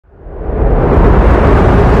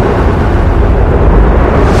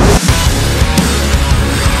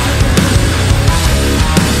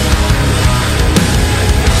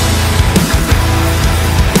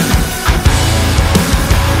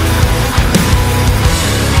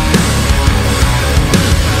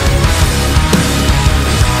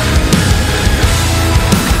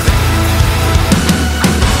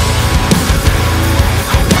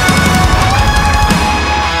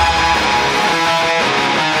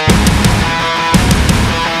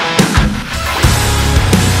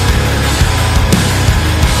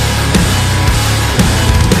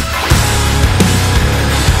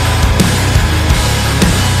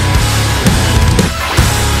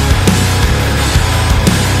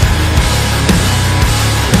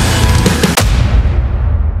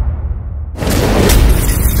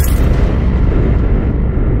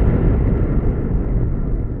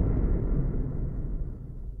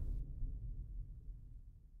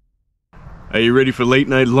Are you ready for late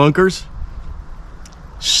night lunkers?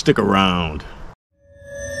 Stick around.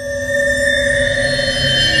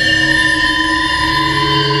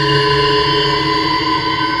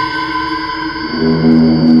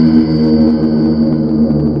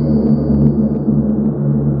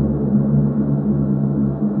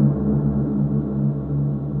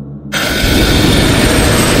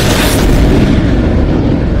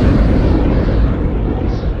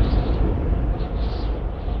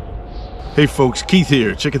 Hey folks, Keith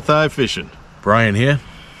here, Chicken Thigh Fishing. Brian here.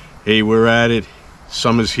 Hey, we're at it.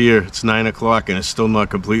 Summer's here, it's 9 o'clock and it's still not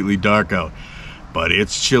completely dark out. But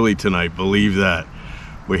it's chilly tonight, believe that.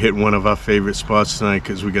 We're hitting one of our favorite spots tonight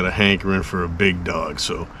because we got a hankering for a big dog.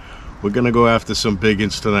 So we're gonna go after some big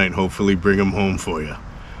uns tonight and hopefully bring them home for you.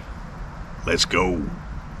 Let's go.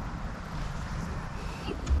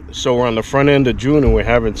 So we're on the front end of June and we're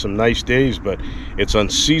having some nice days, but it's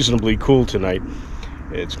unseasonably cool tonight.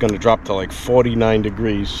 It's going to drop to like 49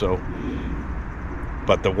 degrees,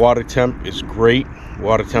 but the water temp is great.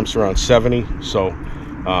 Water temp's around 70, so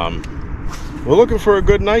we're looking for a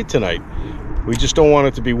good night tonight. We just don't want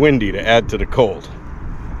it to be windy to add to the cold.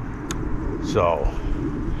 So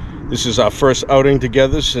this is our first outing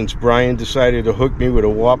together since Brian decided to hook me with a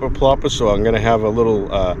whopper plopper, so I'm going to have a little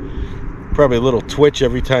probably a little twitch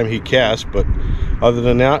every time he casts, but other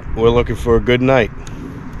than that, we're looking for a good night.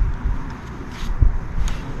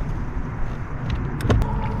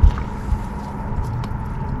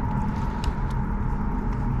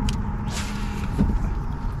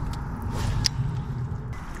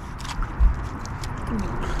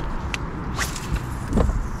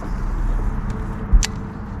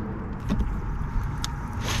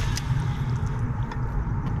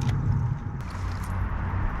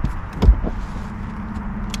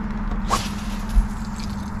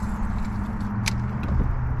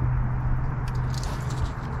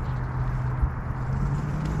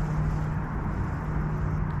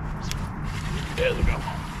 There we go. All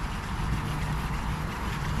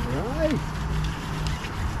right.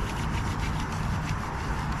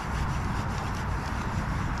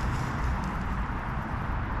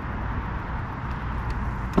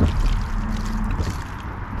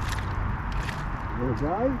 Little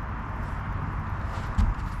guy.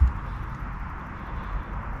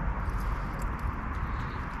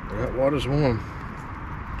 That water's warm.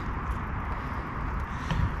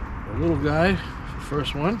 A little guy,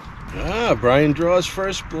 first one. Ah, Brian draws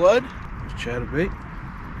first blood. Chatterbait.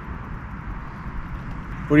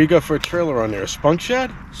 What do you got for a trailer on there? A spunk shad?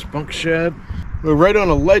 Spunk shad. We're right on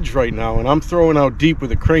a ledge right now, and I'm throwing out deep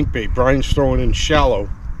with a crankbait. Brian's throwing in shallow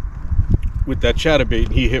with that chatterbait,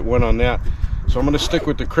 and he hit one on that. So I'm going to stick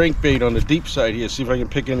with the crankbait on the deep side here, see if I can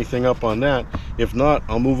pick anything up on that. If not,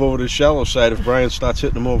 I'll move over to the shallow side if Brian starts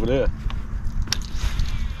hitting them over there.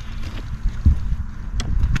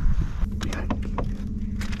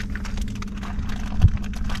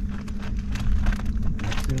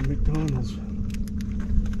 McDonald's.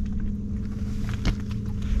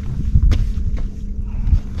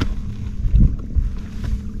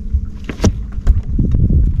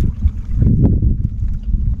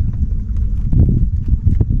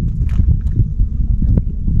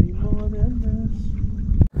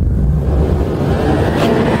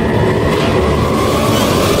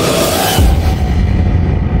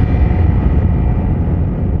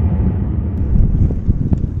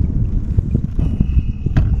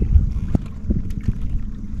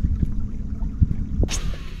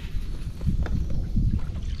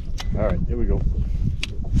 All right, here we go.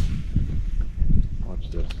 Watch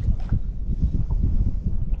this.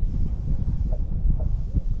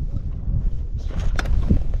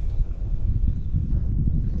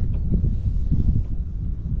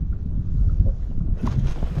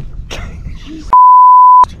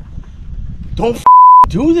 Don't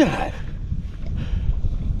do that.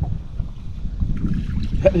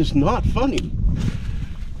 That is not funny.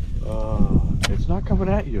 It's not coming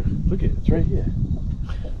at you. Look at it, it's right here.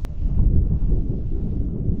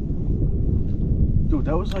 Dude,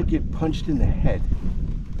 that was like getting punched in the head.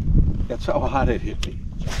 That's how hard it hit me.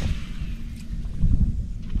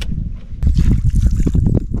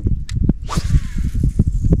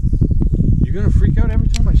 You gonna freak out every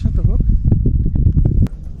time I set the hook?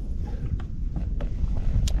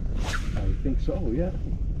 I think so, yeah.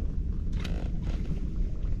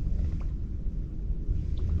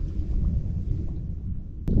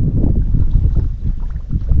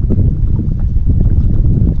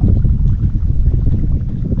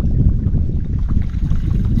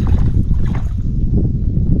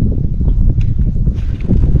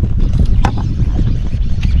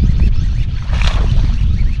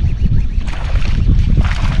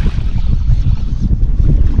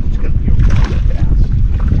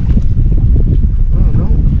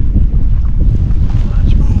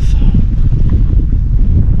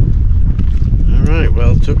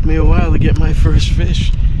 first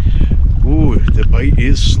fish. Ooh, the bite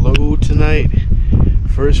is slow tonight.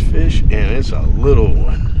 First fish, and it's a little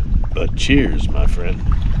one. But cheers, my friend.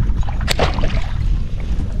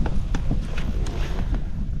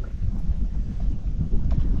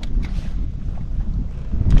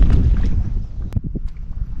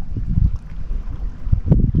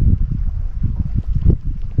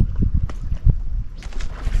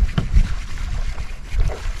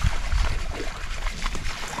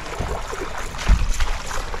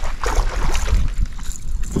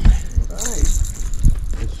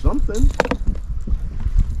 Something.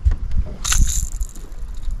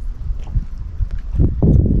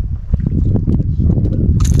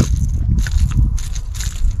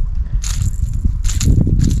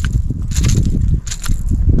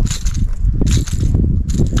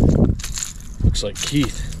 Looks like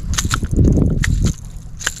Keith.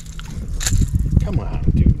 Come on,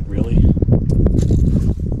 dude, really?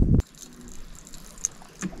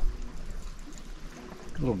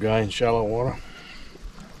 Little guy in shallow water.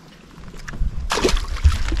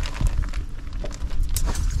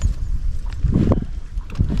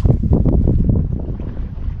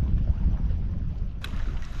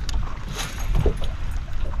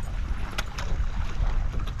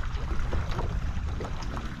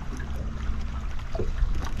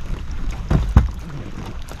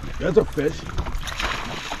 That's a fish.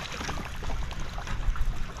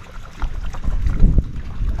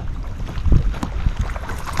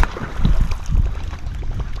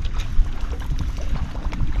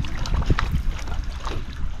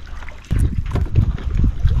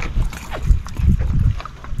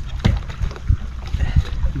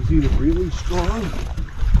 He's either really strong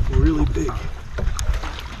or really big.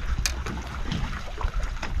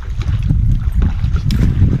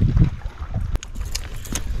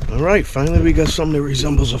 All right, finally we got something that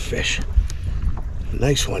resembles a fish.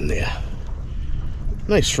 Nice one there.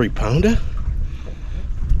 Nice 3-pounder.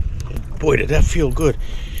 Boy, did that feel good.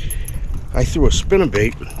 I threw a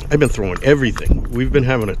spinnerbait. I've been throwing everything. We've been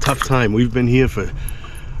having a tough time. We've been here for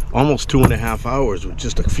almost 2.5 hours with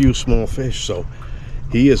just a few small fish, so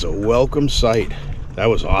he is a welcome sight. That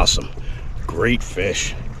was awesome. Great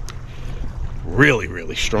fish. Really,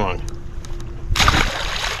 really strong.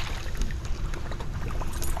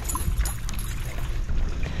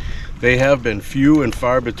 They have been few and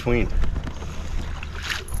far between.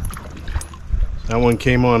 That one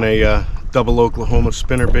came on a double Oklahoma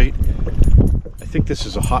spinnerbait. I think this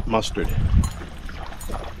is a hot mustard.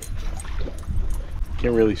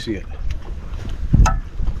 Can't really see it.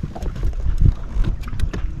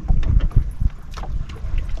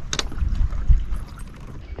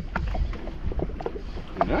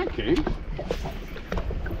 In that case,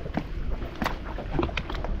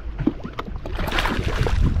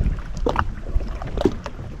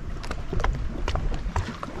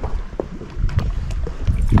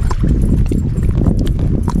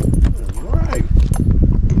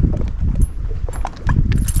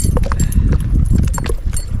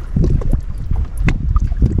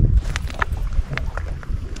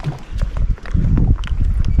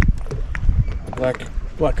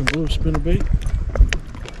 black and blue spinnerbait.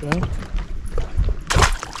 Yeah.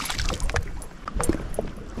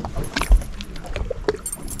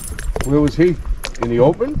 Where was he? In the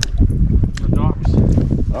open? The docks.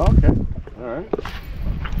 Oh, okay. All right.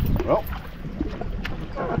 Well.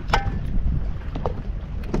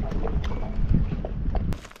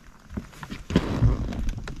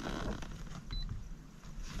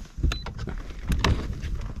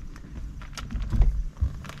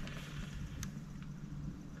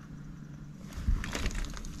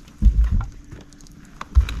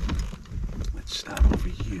 Start over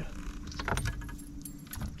here,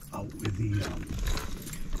 out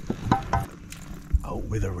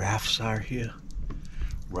where the rafts are here,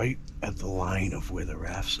 right at the line of where the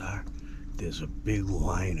rafts are. There's a big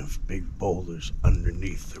line of big boulders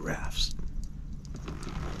underneath the rafts.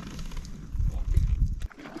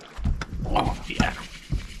 Oh yeah.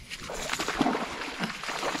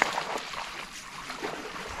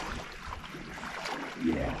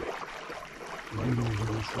 Yeah. Right over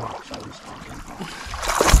those rocks I was talking about.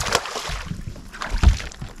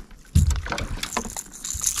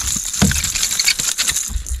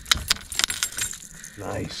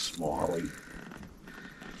 Nice smallie.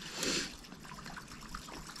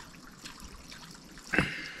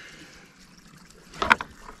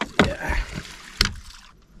 Yeah.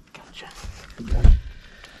 Gotcha.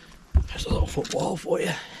 There's a little football for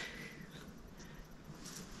you.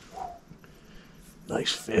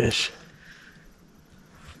 Nice fish.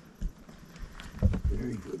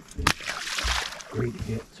 Very good fish. Great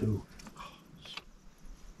hit too.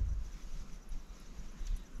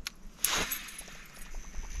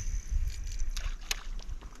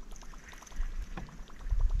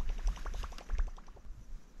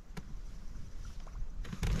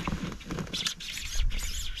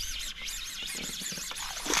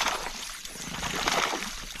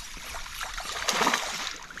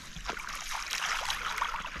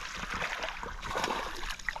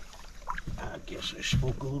 Guess I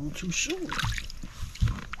spoke a little too soon.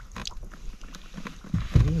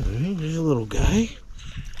 Alright, there's a little guy.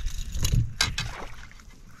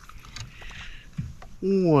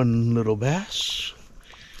 One little bass.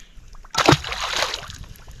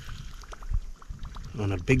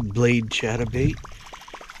 On a big blade chatterbait.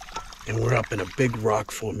 And we're up in a big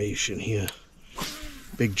rock formation here.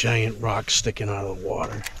 Big giant rocks sticking out of the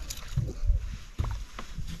water.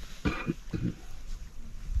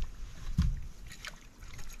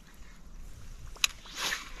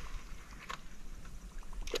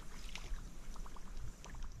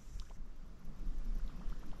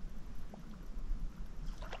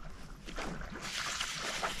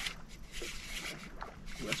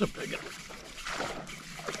 That's a big one.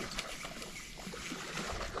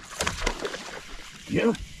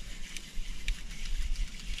 Yeah.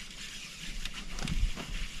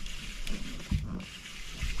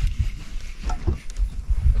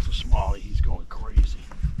 That's a smallie. He's going crazy.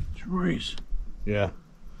 Jeez. Yeah.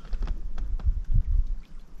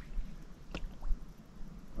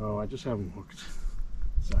 Oh, I just have him hooked.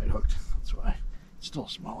 Side hooked. That's why. It's still a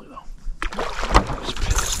smallie though. He's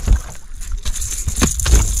pissed.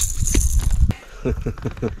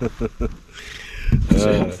 It's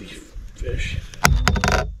a healthy fish.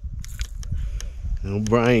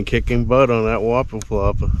 Brian kicking butt on that whopper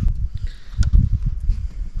flopper.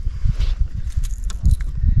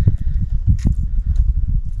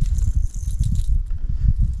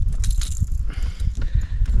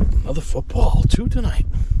 Another football, 2 tonight.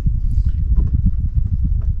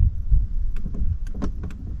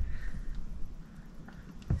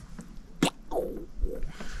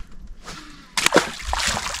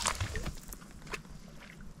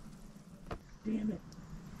 Damn it.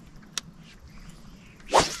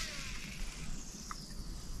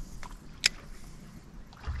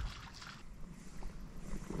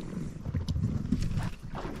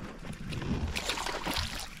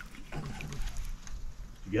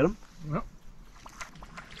 You get him? Yep.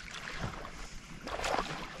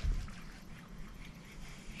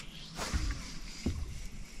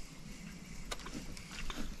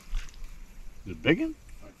 Is it big one?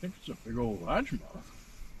 I think it's a big old largemouth.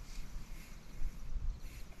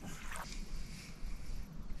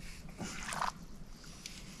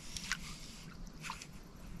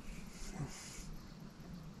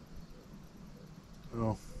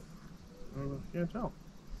 Oh, I can't tell.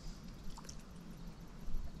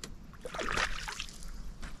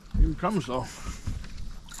 Here he comes though.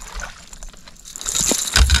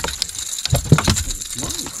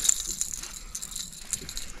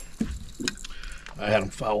 I had him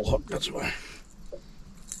foul hooked, that's why.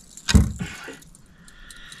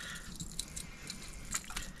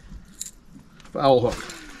 Foul hook.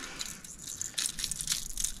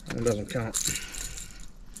 That doesn't count.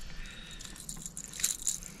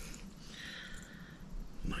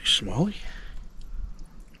 Nice smallie.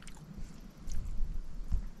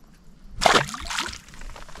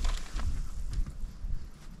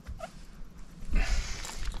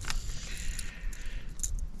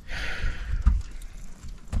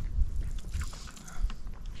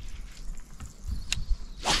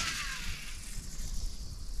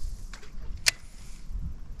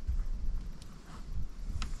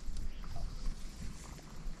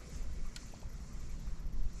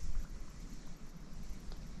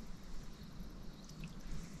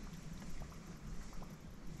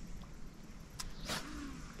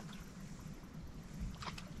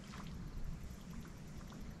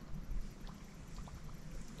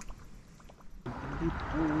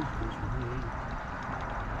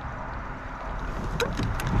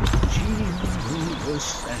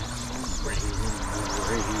 Jesus and rain.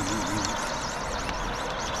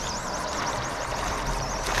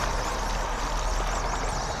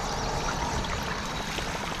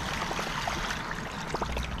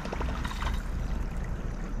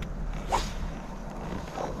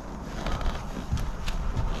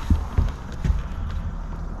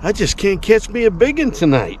 I just can't catch me a big one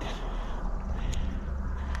tonight.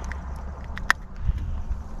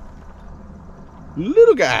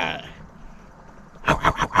 Little guy. Ow,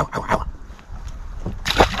 ow, ow, ow, ow, ow.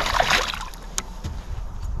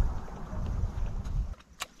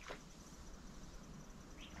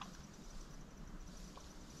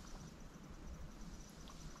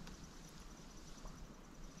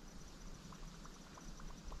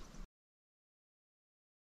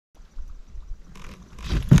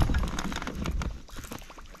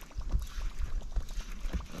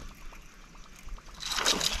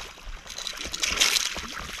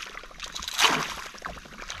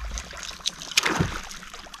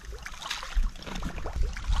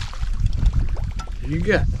 You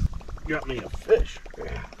got got me a fish.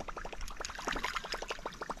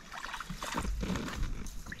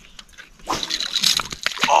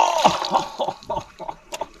 Oh!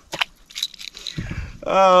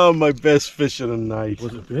 Oh, my best fish of the night.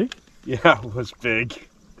 Was it big? Yeah, it was big.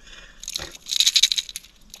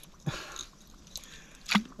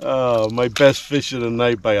 Oh, my best fish of the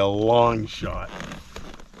night by a long shot.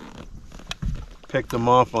 Picked him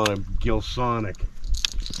off on a Gilsonic.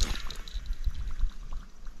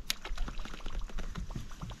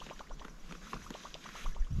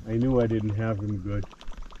 I knew I didn't have him good.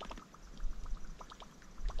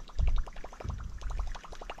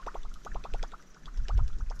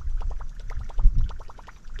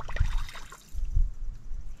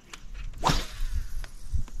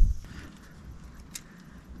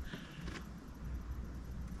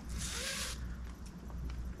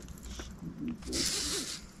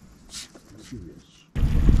 Yes.